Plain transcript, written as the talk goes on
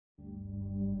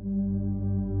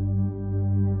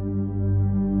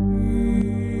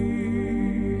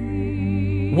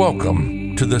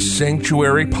Welcome to the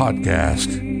Sanctuary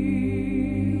Podcast.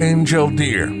 Angel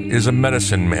Deer is a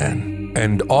medicine man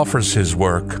and offers his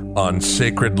work on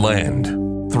sacred land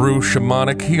through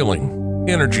shamanic healing,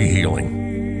 energy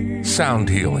healing, sound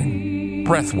healing,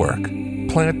 breath work,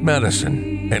 plant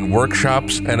medicine, and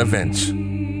workshops and events.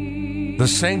 The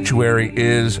Sanctuary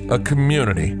is a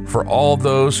community for all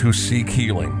those who seek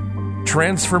healing,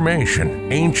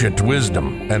 transformation, ancient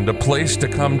wisdom, and a place to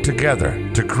come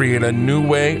together to create a new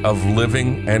way of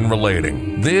living and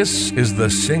relating. This is the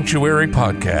Sanctuary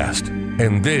Podcast,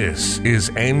 and this is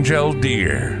Angel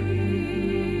Deer.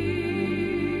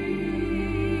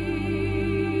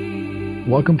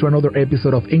 Welcome to another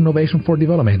episode of Innovation for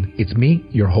Development. It's me,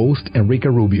 your host, Enrique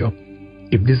Rubio.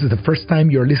 If this is the first time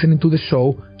you're listening to the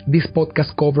show, this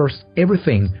podcast covers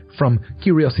everything from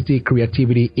curiosity,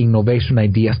 creativity, innovation,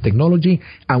 ideas, technology,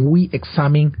 and we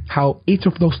examine how each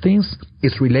of those things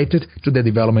is related to the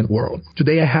development world.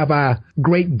 Today I have a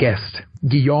great guest,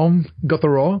 Guillaume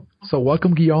Gauthiereau. So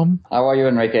welcome, Guillaume. How are you,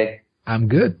 Enrique? I'm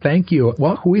good, thank you.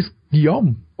 Well, who is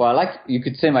Guillaume? Well, you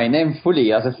could say my name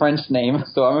fully as a French name.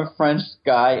 So I'm a French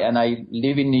guy and I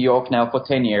live in New York now for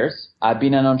 10 years. I've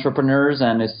been an entrepreneur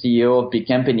and a CEO of big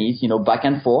companies, back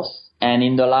and forth. And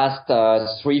in the last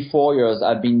 3-4 years,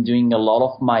 I've been doing a lot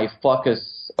of my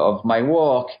focus of my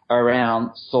work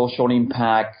around social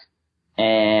impact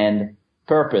and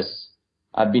purpose.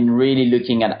 I've been really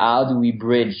looking at how do we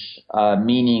bridge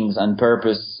meanings and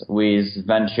purpose with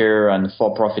venture and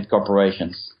for-profit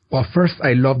corporations. Well, first,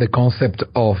 I love the concept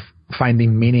of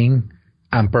finding meaning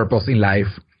and purpose in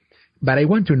life. But I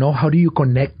want to know, how do you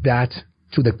connect that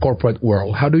to the corporate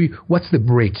world? What's the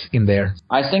bridge in there?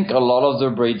 I think a lot of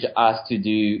the bridge has to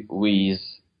do with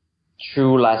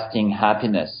true lasting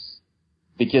happiness.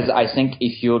 Because I think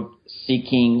if you're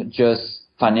seeking just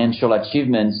financial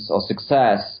achievements or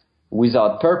success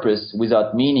without purpose,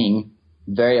 without meaning,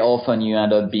 very often you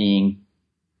end up being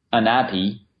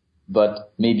unhappy,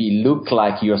 but maybe look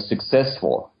like you're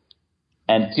successful.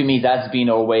 And to me, that's been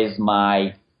always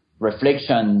my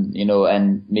reflection,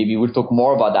 and maybe we'll talk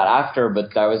more about that after,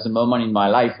 but there was a moment in my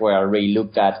life where I really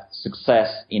looked at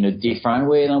success in a different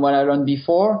way than what I'd done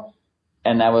before.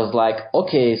 And I was like,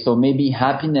 okay, so maybe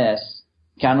happiness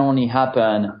can only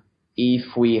happen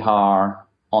if we are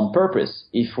on purpose,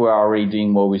 if we are already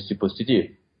doing what we're supposed to do.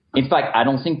 In fact, I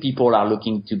don't think people are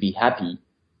looking to be happy.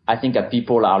 I think that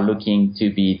people are looking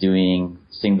to be doing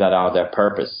things that are their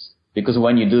purpose. Because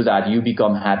when you do that, you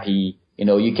become happy.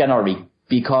 You cannot really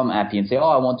become happy and say,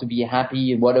 I want to be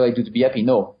happy. And what do I do to be happy?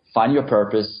 No, find your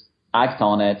purpose, act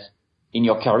on it in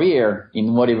your career,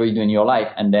 in whatever you do in your life.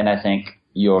 And then I think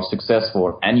you're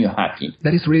successful and you're happy.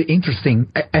 That is really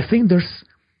interesting. I think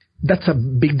that's a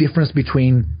big difference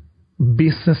between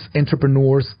business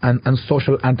entrepreneurs and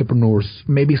social entrepreneurs.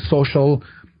 Maybe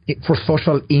for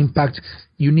social impact,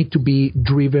 you need to be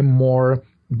driven more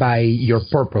by your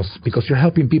purpose because you're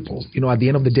helping people. At the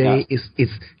end of the day,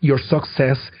 it's your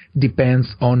success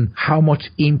depends on how much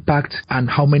impact and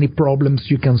how many problems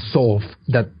you can solve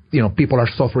that, people are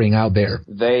suffering out there.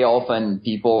 Very often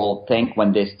people think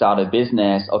when they start a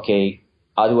business, okay,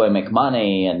 how do I make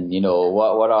money? And,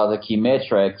 what are the key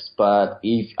metrics? But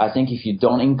I think if you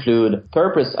don't include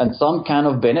purpose and some kind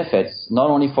of benefits, not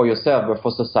only for yourself, but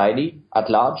for society at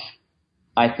large,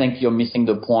 I think you're missing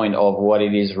the point of what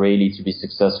it is really to be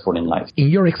successful in life. In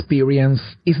your experience,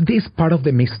 is this part of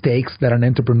the mistakes that an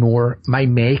entrepreneur might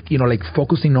make, like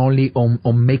focusing only on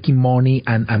making money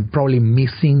and probably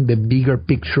missing the bigger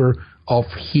picture of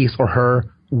his or her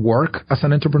work as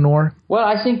an entrepreneur? Well,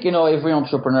 I think, every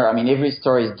entrepreneur, every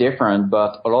story is different,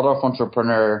 but a lot of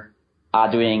entrepreneurs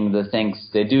are doing the things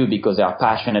they do because they are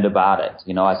passionate about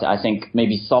it. I think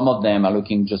maybe some of them are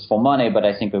looking just for money, but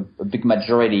I think a big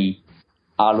majority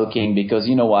are looking because,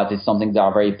 it's something they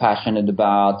are very passionate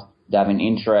about, they have an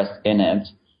interest in it.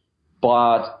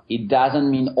 But it doesn't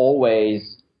mean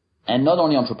always, and not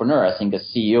only entrepreneurs, I think the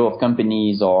CEO of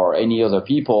companies or any other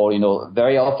people,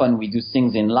 very often we do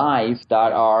things in life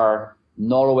that are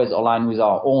not always aligned with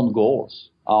our own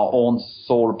goals, our own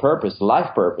soul purpose,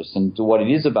 life purpose, and to what it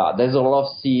is about. There's a lot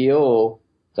of CEO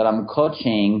that I'm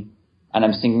coaching, and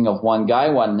I'm thinking of one guy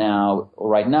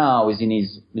right now is in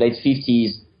his late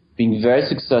 50s, being very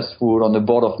successful on the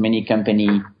board of many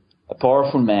companies, a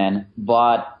powerful man,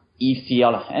 but he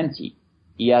feels empty.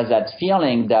 He has that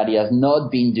feeling that he has not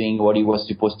been doing what he was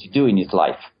supposed to do in his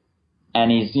life.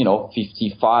 And he's,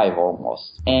 55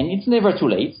 almost. And it's never too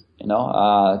late,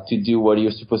 to do what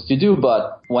you're supposed to do.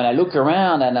 But when I look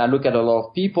around and I look at a lot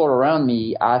of people around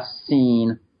me, I've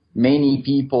seen many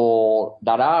people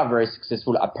that are very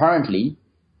successful apparently,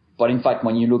 But in fact,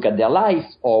 when you look at their life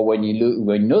or when you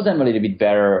know them a little bit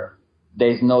better,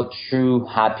 there's no true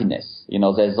happiness.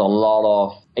 There's a lot of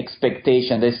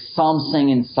expectation. There's something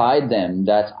inside them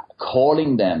that's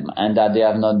calling them and that they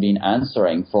have not been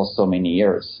answering for so many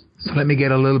years. So let me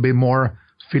get a little bit more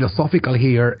philosophical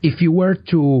here. If you were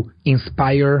to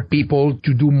inspire people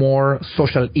to do more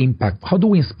social impact, how do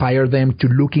we inspire them to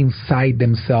look inside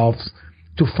themselves,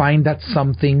 to find that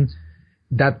something,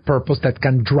 that purpose that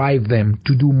can drive them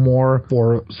to do more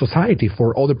for society, for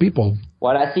other people?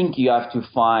 Well, I think you have to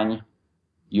find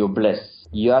your bliss.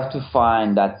 You have to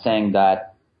find that thing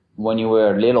that when you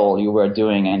were little, you were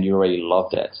doing and you really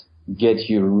loved it. Get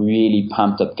you really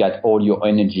pumped up, get all your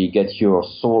energy, get your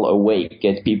soul awake,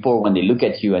 get people, when they look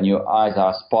at you and your eyes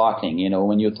are sparkling,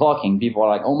 when you're talking, people are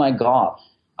like, oh my God,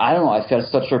 I don't know, I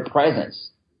felt such a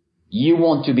presence. You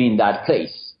want to be in that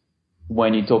place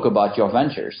when you talk about your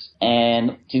ventures.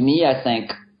 And to me, I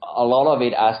think a lot of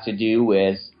it has to do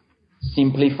with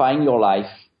simplifying your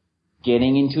life,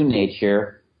 getting into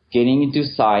nature, getting into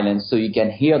silence so you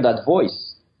can hear that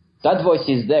voice. That voice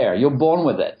is there. You're born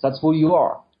with it. That's who you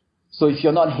are. So if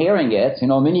you're not hearing it,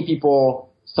 many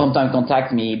people sometimes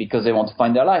contact me because they want to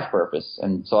find their life purpose.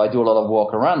 And so I do a lot of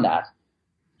work around that.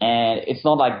 And it's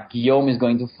not like Guillaume is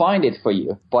going to find it for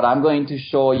you, but I'm going to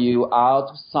show you how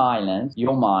to silence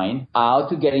your mind, how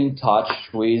to get in touch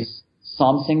with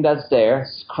something that's there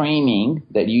screaming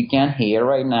that you can't hear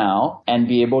right now and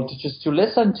be able to just to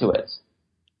listen to it.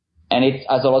 And it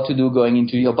has a lot to do going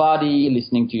into your body,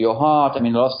 listening to your heart. A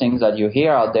lot of things that you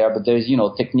hear out there, but there's,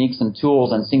 techniques and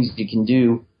tools and things you can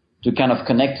do to kind of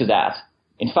connect to that.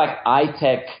 In fact,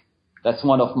 that's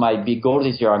one of my big goals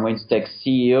this year. I'm going to take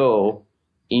CEO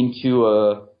into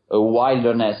a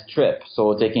wilderness trip.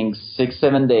 So taking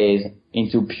 6-7 days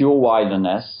into pure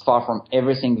wilderness, far from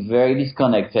everything, very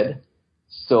disconnected,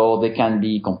 so they can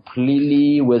be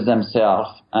completely with themselves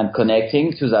and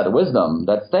connecting to that wisdom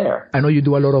that's there. I know you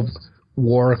do a lot of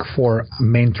work for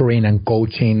mentoring and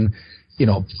coaching,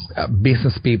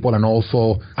 business people and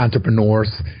also entrepreneurs.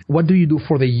 What do you do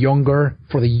for the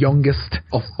youngest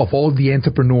of all the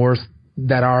entrepreneurs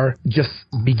that are just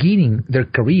beginning their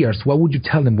careers? What would you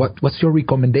tell them? What's your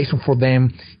recommendation for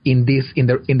them in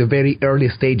the very early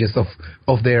stages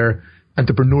of their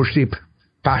entrepreneurship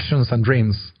passions and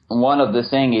dreams? One of the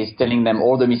things is telling them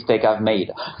all the mistakes I've made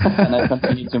and I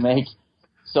continue to make.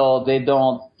 So they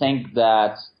don't think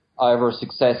that however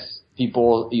success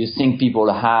you think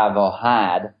people have or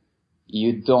had,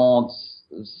 you don't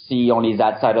see only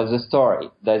that side of the story.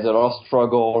 There's a lot of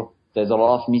struggle. There's a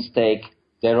lot of mistake.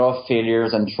 There are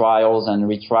failures and trials and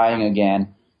retrying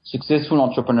again. Successful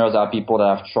entrepreneurs are people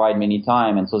that have tried many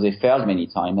times, and so they failed many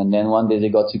times, and then one day they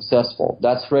got successful.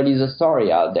 That's really the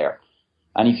story out there.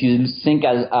 And if you think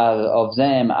of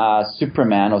them as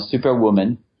Superman or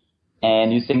Superwoman,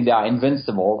 and you think they are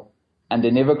invincible, and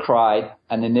they never cried,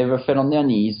 and they never fell on their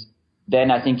knees,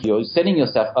 then I think you're setting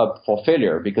yourself up for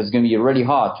failure, because it's going to be really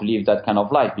hard to live that kind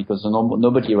of life, because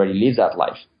nobody really lives that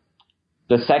life.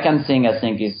 The second thing I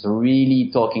think is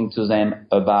really talking to them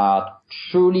about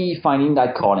truly finding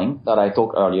that calling that I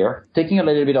talked earlier, taking a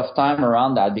little bit of time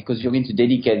around that, because you're going to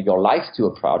dedicate your life to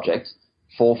a project,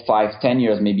 4, 5, 10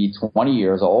 years, maybe 20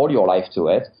 years, or all your life to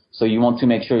it. So you want to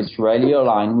make sure it's really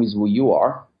aligned with who you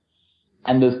are.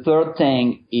 And the third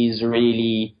thing is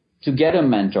really to get a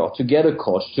mentor, to get a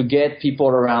coach, to get people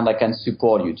around that can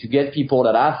support you, to get people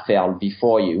that have failed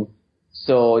before you.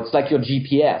 So it's like your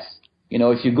GPS.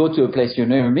 If you go to a place you've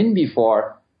never been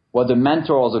before, what the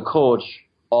mentor or the coach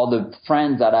or the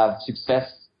friends that have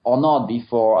success or not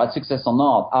before, success or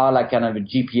not, are like kind of a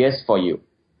GPS for you.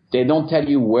 They don't tell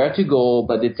you where to go,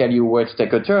 but they tell you where to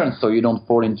take a turn so you don't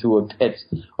fall into a pit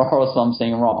or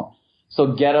something wrong.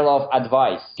 So get a lot of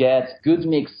advice. Get good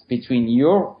mix between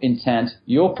your intent,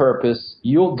 your purpose,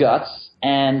 your guts,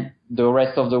 and the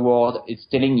rest of the world is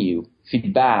telling you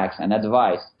feedbacks and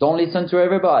advice. Don't listen to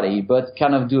everybody, but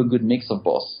kind of do a good mix of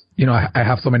both. I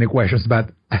have so many questions, but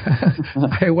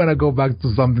I want to go back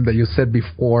to something that you said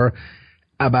before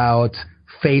about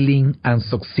failing and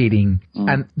succeeding.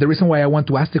 And the reason why I want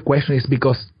to ask the question is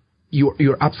because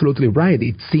you're absolutely right.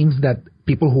 It seems that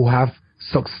people who have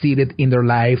succeeded in their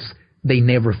lives, they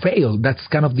never fail. That's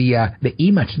kind of the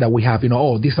image that we have,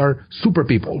 these are super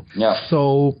people. Yeah.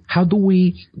 So how do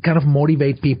we kind of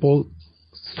motivate people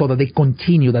so that they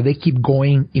continue, that they keep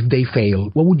going if they fail?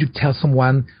 What would you tell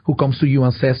someone who comes to you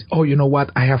and says, oh, you know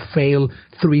what, I have failed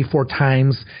 3-4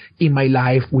 times in my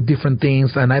life with different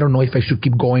things, and I don't know if I should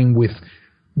keep going with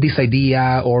this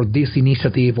idea or this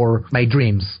initiative or my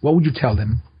dreams? What would you tell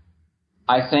them?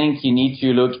 I think you need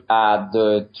to look at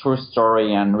the true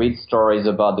story and read stories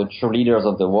about the true leaders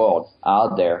of the world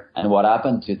out there and what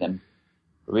happened to them.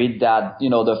 Read that,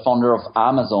 the founder of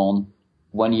Amazon,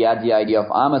 when he had the idea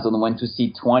of Amazon, went to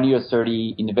see 20 or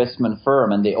 30 investment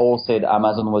firms, and they all said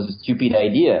Amazon was a stupid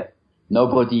idea.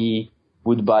 Nobody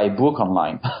would buy a book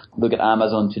online. Look at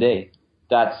Amazon today.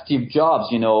 That Steve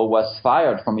Jobs, was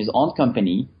fired from his own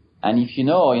company. And if he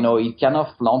kind of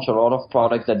launched a lot of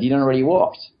products that didn't really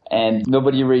work and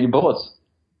nobody really bought.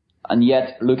 And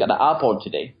yet, look at Apple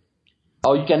today.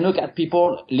 Or you can look at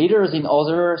leaders in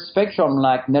other spectrum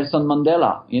like Nelson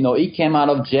Mandela. He came out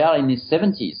of jail in his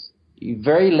 70s,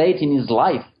 very late in his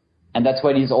life. And that's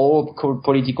when his whole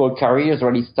political careers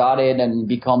really started and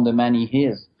become the man he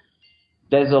is.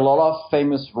 There's a lot of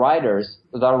famous writers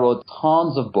that wrote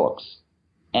tons of books.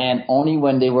 And only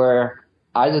when they were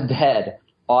either dead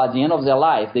or at the end of their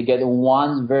life, they get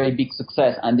one very big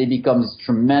success and they become these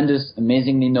tremendous,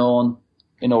 amazingly known,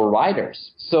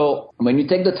 writers. So when you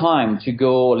take the time to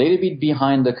go a little bit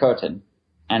behind the curtain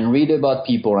and read about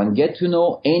people and get to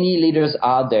know any leaders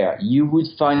out there, you would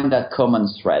find that common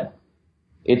thread.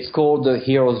 It's called the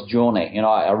hero's journey.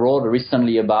 I wrote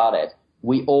recently about it.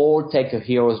 We all take a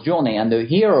hero's journey, and the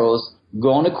heroes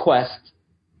go on a quest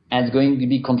and is going to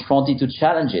be confronted to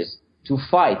challenges, to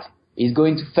fight. He's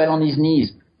going to fall on his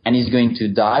knees, and he's going to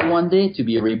die one day to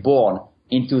be reborn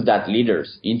into that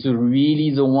leaders, into really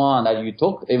the one that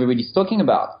everybody's talking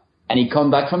about. And he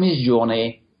comes back from his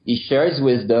journey, he shares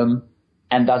wisdom,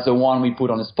 and that's the one we put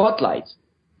on the spotlight.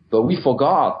 But we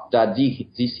forgot that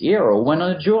this hero went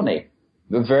on a journey,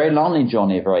 a very lonely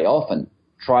journey very often,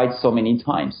 tried so many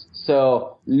times.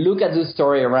 So look at the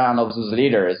story around of those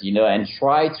leaders, and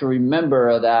try to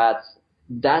remember that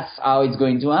that's how it's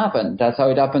going to happen. That's how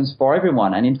it happens for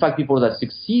everyone. And in fact, people that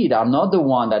succeed are not the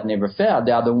one that never failed.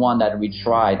 They are the one that we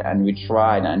tried and we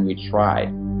tried and we tried.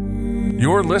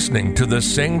 You're listening to the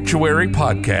Sanctuary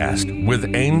Podcast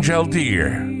with Angel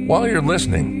Deer. While you're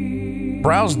listening,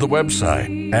 browse the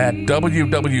website at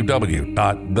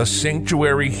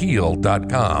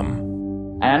www.thesanctuaryheal.com.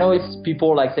 And I know it's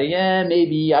people say, yeah,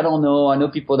 maybe, I don't know. I know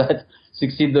people that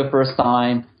succeed the first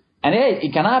time. And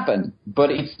it can happen,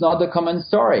 but it's not the common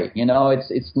story.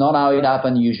 It's not how it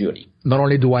happened usually. Not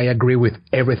only do I agree with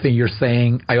everything you're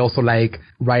saying, I also like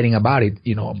writing about it,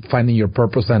 finding your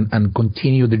purpose and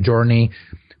continue the journey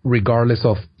regardless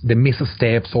of the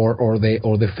missteps or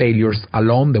the failures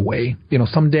along the way.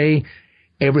 Someday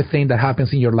everything that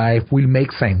happens in your life will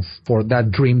make sense for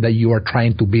that dream that you are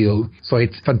trying to build. So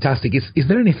it's fantastic. Is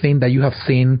there anything that you have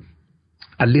seen,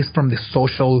 at least from the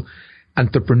social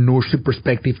entrepreneurship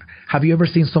perspective? Have you ever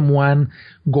seen someone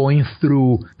going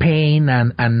through pain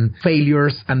and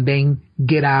failures and then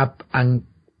get up and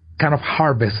kind of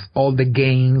harvest all the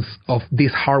gains of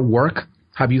this hard work?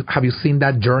 Have you seen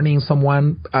that journey in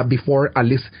someone before, at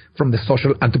least from the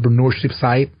social entrepreneurship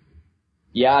side?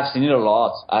 Yeah, I've seen it a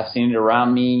lot. I've seen it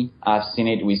around me. I've seen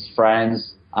it with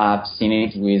friends. I've seen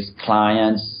it with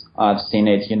clients. I've seen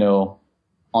it,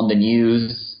 on the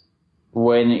news.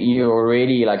 When you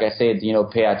really, like I said,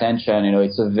 pay attention,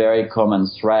 it's a very common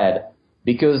thread,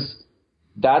 because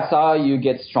that's how you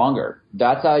get stronger.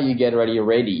 That's how you get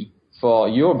ready for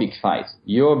your big fight,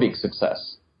 your big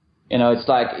success. It's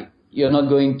like you're not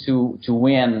going to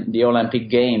win the Olympic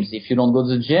Games if you don't go to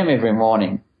the gym every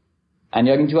morning. And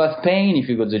you're going to have pain if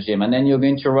you go to the gym. And then you're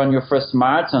going to run your first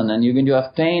marathon and you're going to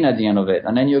have pain at the end of it.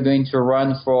 And then you're going to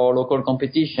run for local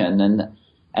competition and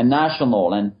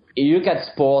national. And you look at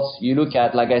sports, you look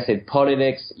at, like I said,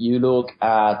 politics, you look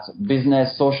at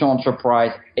business, social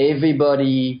enterprise.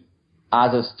 Everybody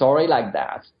has a story like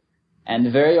that.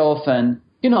 And very often,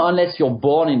 unless you're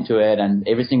born into it and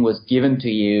everything was given to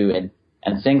you and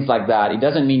things like that, it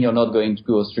doesn't mean you're not going to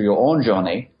go through your own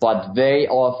journey. But very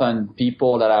often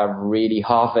people that have really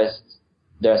harvested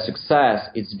their success,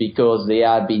 it's because they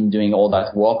have been doing all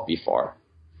that work before.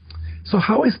 So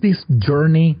how is this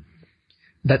journey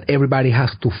that everybody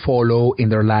has to follow in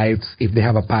their lives if they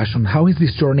have a passion? How is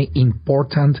this journey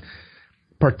important,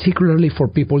 particularly for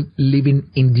people living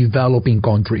in developing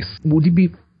countries? Would it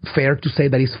be fair to say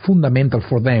that it's fundamental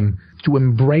for them to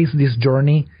embrace this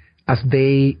journey as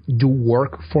they do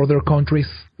work for their countries?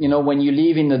 When you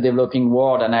live in the developing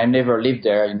world, and I've never lived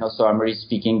there, so I'm really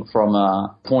speaking from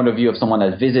a point of view of someone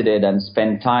that visited and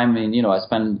spent time in, I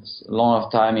spent a lot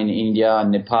of time in India and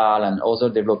Nepal and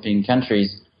other developing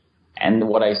countries. And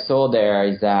what I saw there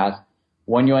is that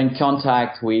when you're in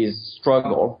contact with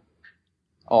struggle,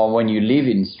 or when you live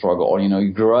in struggle,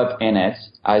 you grow up in it,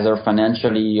 either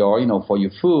financially or, for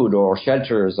your food or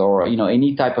shelters or,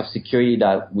 any type of security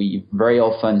that we very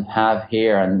often have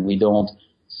here and we don't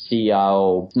see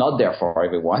how it's not there for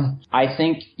everyone. I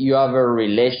think you have a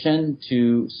relation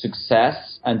to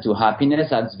success and to happiness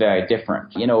that's very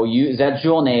different. That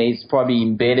journey is probably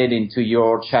embedded into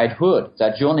your childhood.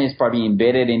 That journey is probably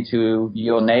embedded into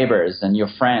your neighbors and your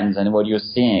friends and what you're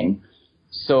seeing.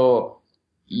 So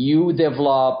you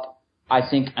develop, I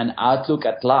think, an outlook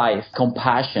at life,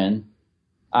 compassion,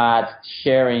 at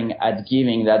sharing, at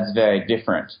giving, that's very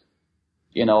different.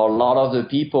 A lot of the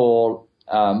people,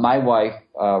 my wife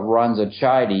runs a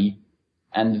charity,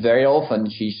 and very often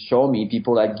she shows me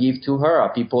people that give to her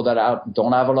are people that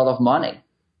don't have a lot of money.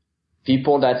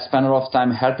 People that spend a lot of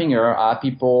time helping her are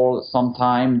people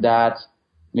sometimes that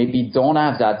maybe don't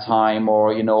have that time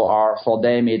or, are for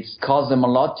them, it's cost them a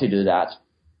lot to do that.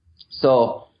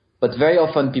 So, but very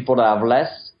often people that have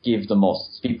less give the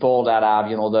most. People that have,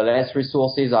 the less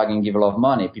resources are going to give a lot of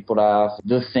money. People that have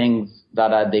the things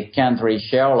that they can't really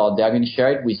share a lot, they're going to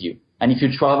share it with you. And if you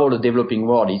travel the developing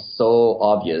world, it's so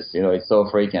obvious, it's so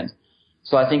frequent.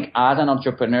 So I think as an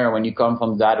entrepreneur, when you come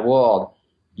from that world,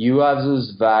 you have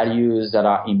those values that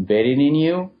are embedded in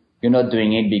you. You're not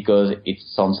doing it because it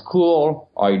sounds cool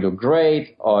or you look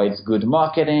great or it's good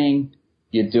marketing.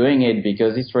 You're doing it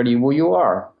because it's really who you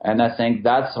are. And I think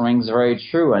that rings very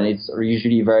true, and it's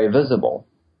usually very visible.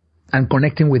 And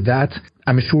connecting with that,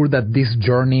 I'm sure that this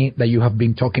journey that you have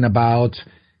been talking about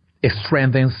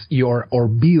strengthens or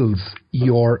builds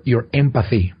your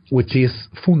empathy, which is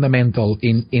fundamental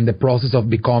in the process of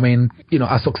becoming,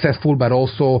 a successful but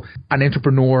also an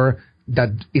entrepreneur that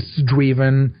is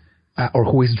driven or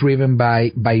who is driven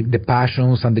by the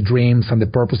passions and the dreams and the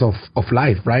purpose of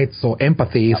life, right? So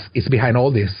empathy is behind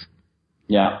all this.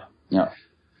 Yeah.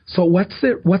 So what's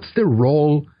the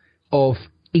role of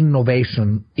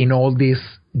innovation in all this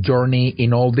journey,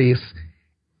 in all this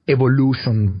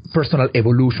evolution, personal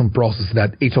evolution process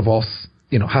that each of us,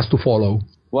 has to follow?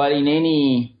 Well, in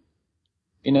any,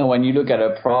 when you look at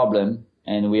a problem,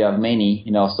 and we have many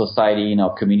in our society, in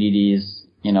our communities,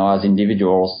 as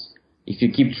individuals, if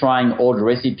you keep trying old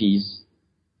recipes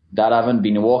that haven't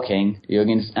been working, you're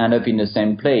going to end up in the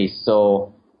same place.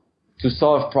 So to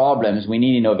solve problems, we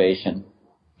need innovation.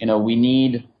 We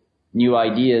need new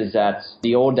ideas that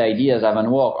the old ideas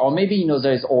haven't worked. Or maybe,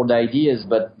 there's old ideas,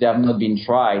 but they have not been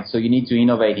tried. So you need to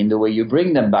innovate in the way you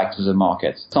bring them back to the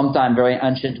market. Sometimes very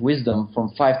ancient wisdom from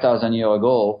 5,000 years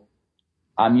ago,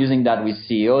 I'm using that with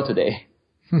CEO today.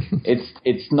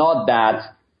 It's not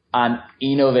that I'm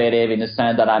innovative in the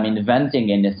sense that I'm inventing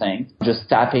anything, just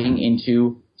tapping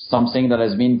into something that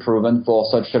has been proven for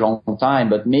such a long time,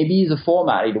 but maybe the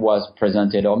format it was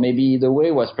presented or maybe the way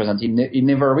it was presented, it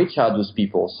never reached out to those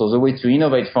people. So the way to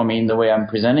innovate for me in the way I'm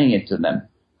presenting it to them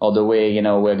or the way,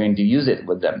 we're going to use it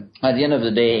with them. At the end of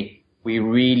the day, we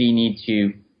really need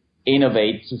to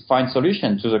innovate to find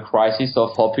solutions to the crisis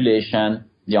of population,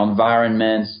 the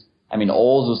environment.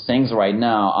 All those things right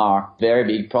now are very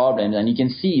big problems. And you can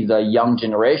see the young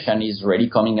generation is really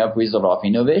coming up with a lot of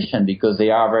innovation because they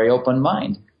are very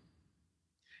open-minded.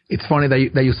 It's funny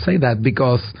that you say that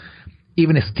because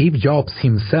even Steve Jobs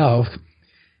himself,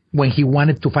 when he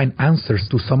wanted to find answers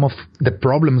to some of the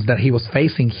problems that he was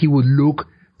facing, he would look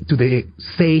to the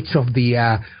sage of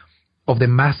the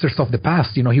masters of the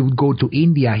past. He would go to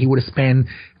India. He would spend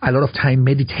a lot of time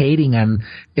meditating and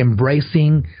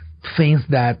embracing things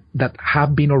that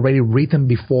have been already written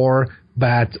before,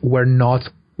 but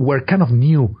were kind of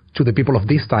new to the people of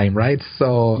this time, right?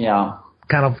 So yeah,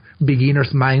 kind of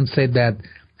beginner's mindset that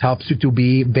helps you to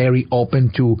be very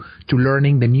open to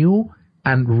learning the new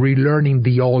and relearning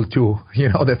the old too.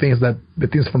 The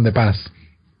things from the past.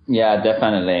 Yeah,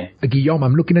 definitely. Guillaume,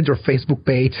 I'm looking at your Facebook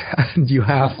page, and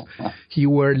you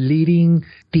were leading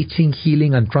teaching,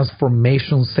 healing, and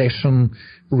transformation session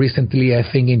recently, I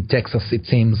think in Texas, it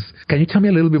seems. Can you tell me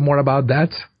a little bit more about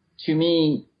that? To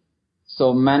me,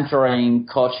 so mentoring,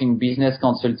 coaching, business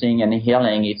consulting, and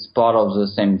healing, it's part of the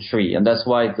same tree. And that's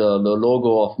why the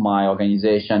logo of my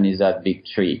organization is that big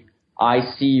tree. I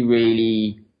see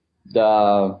really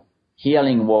the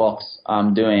healing works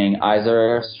I'm doing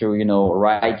either through,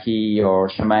 Reiki or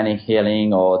shamanic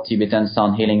healing or Tibetan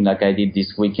sound healing like I did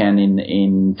this weekend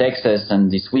in Texas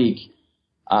and this week,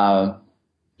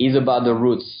 is about the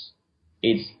roots.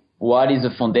 It's what is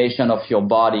the foundation of your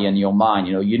body and your mind.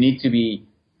 You need to be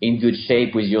in good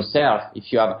shape with yourself.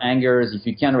 If you have angers, if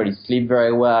you can't really sleep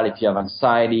very well, if you have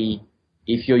anxiety,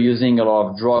 if you're using a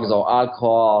lot of drugs or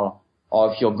alcohol,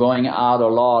 or if you're going out a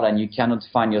lot and you cannot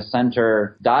find your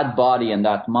center, that body and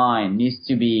that mind needs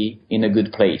to be in a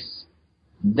good place.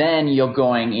 Then you're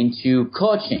going into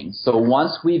coaching. So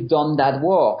once we've done that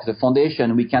work, the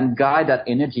foundation, we can guide that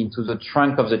energy into the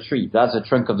trunk of the tree. That's the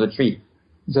trunk of the tree.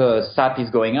 The sap is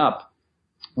going up.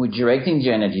 with directing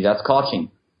the energy. That's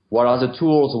coaching. What are the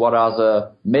tools? What are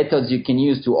the methods you can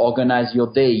use to organize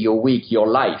your day, your week, your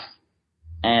life,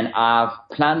 and have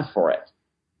planned for it?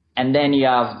 And then you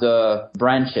have the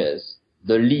branches,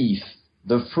 the leaf,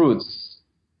 the fruits,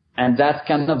 and that's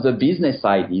kind of the business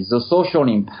ideas, the social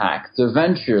impact, the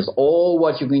ventures, all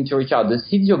what you're going to reach out, the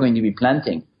seeds you're going to be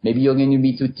planting. Maybe you're going to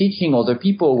be teaching other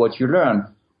people what you learn.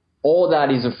 All that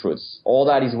is the fruits. All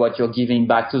that is what you're giving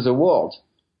back to the world.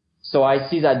 So I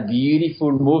see that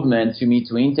beautiful movement to me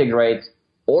to integrate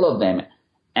all of them.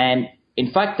 And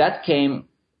in fact, that came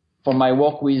from my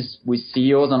work with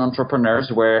CEOs and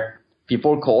entrepreneurs where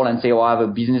people call and say, oh, I have a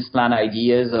business plan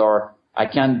ideas, or I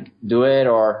can't do it,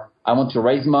 or I want to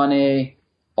raise money,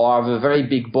 or I have a very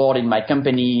big board in my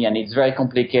company and it's very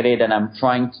complicated and I'm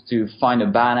trying to find a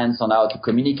balance on how to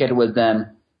communicate with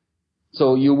them.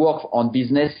 So you work on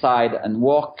business side and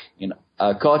work in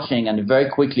coaching, and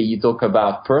very quickly you talk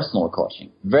about personal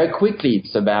coaching. Very quickly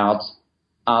it's about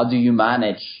how do you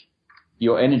manage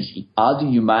your energy? How do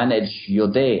you manage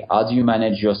your day? How do you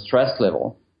manage your stress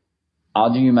level?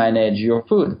 How do you manage your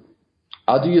food?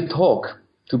 How do you talk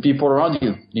to people around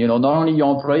you? You know, not only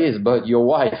your employees, but your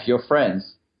wife, your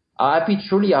friends. How happy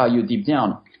truly are you deep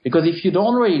down? Because if you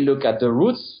don't really look at the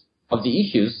roots of the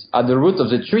issues, at the root of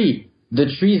the tree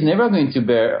is never going to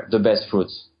bear the best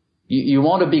fruits. You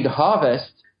want a big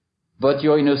harvest, but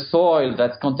you're in a soil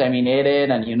that's contaminated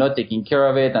and you're not taking care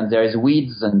of it, and there's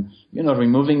weeds and you're not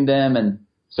removing them. And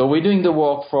so we're doing the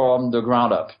work from the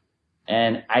ground up.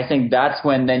 And I think that's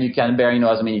when then you can bear,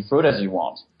 as many fruit as you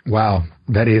want. Wow,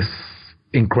 that is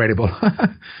incredible.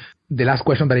 The last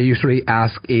question that I usually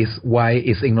ask is, why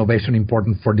is innovation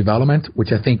important for development?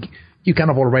 Which I think you kind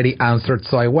of already answered.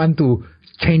 So I want to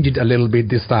change it a little bit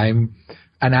this time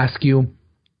and ask you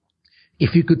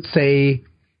if you could say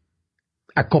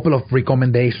a couple of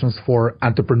recommendations for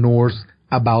entrepreneurs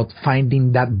about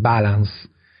finding that balance,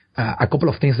 a couple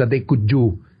of things that they could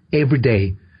do every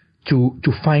day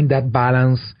to find that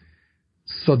balance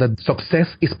so that success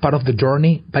is part of the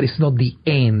journey, but it's not the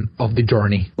end of the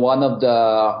journey. One of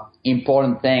the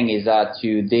important things is that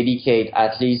to dedicate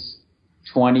at least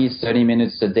 20, 30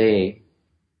 minutes a day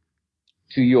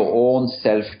to your own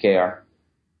self-care,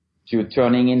 to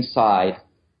turning inside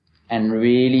and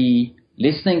really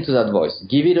listening to that voice.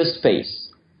 Give it a space.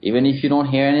 Even if you don't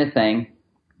hear anything,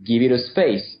 give it a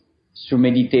space through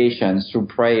meditation, through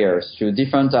prayers, through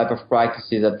different type of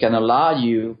practices that can allow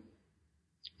you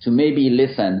to maybe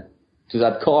listen to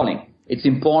that calling. It's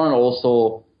important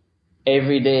also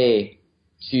every day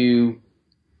to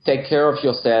take care of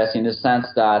yourself in the sense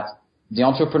that the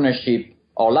entrepreneurship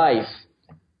or life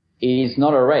is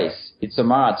not a race. It's a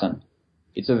marathon.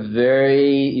 It's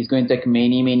going to take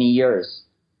many, many years.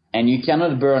 And you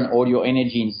cannot burn all your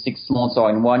energy in 6 months or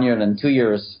in 1 year and 2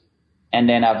 years and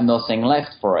then have nothing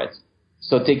left for it.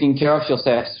 So taking care of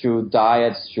yourself through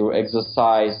diets, through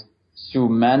exercise, through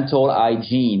mental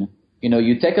hygiene.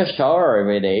 You take a shower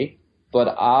every day,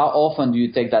 but how often do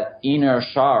you take that inner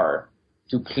shower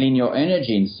to clean your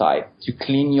energy inside, to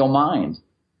clean your mind?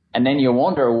 And then you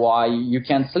wonder why you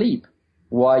can't sleep,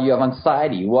 why you have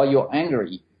anxiety, why you're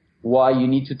angry, why you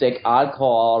need to take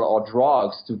alcohol or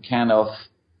drugs to kind of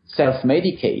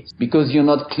self-medicate, because you're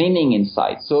not cleaning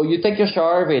inside. So you take your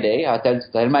shower every day. I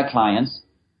tell my clients,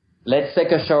 let's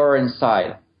take a shower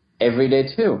inside every day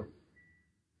too.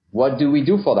 What do we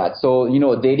do for that? So,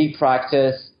 daily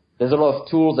practice, there's a lot of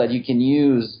tools that you can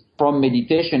use. From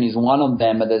meditation is one of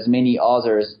them, but there's many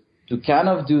others to kind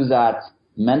of do that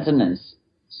maintenance.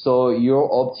 So you're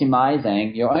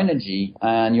optimizing your energy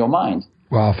and your mind.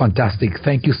 Wow, fantastic.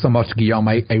 Thank you so much, Guillaume.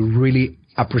 I really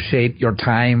appreciate your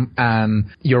time and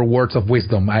your words of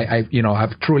wisdom. I've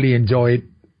truly enjoyed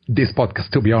this podcast,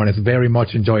 to be honest. Very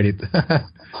much enjoyed it.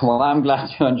 Well, I'm glad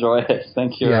you enjoyed it.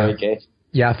 Thank you, Enrique.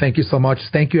 Yeah, thank you so much.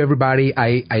 Thank you, everybody.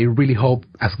 I really hope,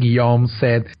 as Guillaume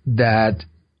said, that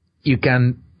you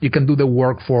can do the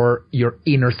work for your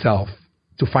inner self,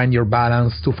 to find your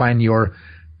balance, to find your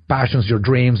passions, your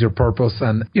dreams, your purpose,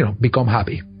 and, become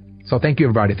happy. So thank you,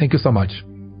 everybody. Thank you so much.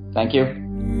 Thank you.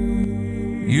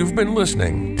 You've been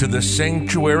listening to the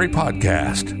Sanctuary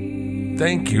Podcast.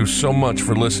 Thank you so much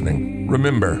for listening.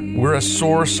 Remember, we're a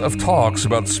source of talks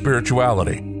about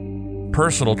spirituality,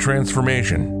 personal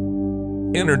transformation,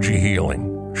 energy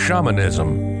healing,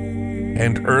 shamanism,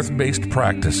 and earth-based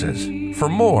practices. For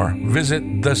more, visit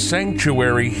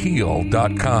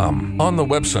thesanctuaryheal.com. On the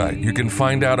website, you can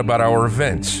find out about our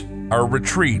events, our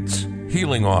retreats,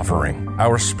 healing offering,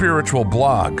 our spiritual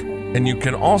blog, and you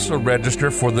can also register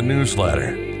for the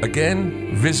newsletter.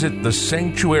 Again, visit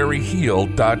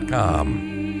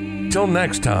thesanctuaryheal.com. Until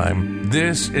next time,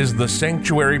 this is the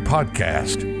Sanctuary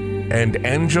Podcast and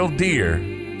Angel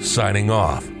Deere signing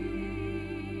off.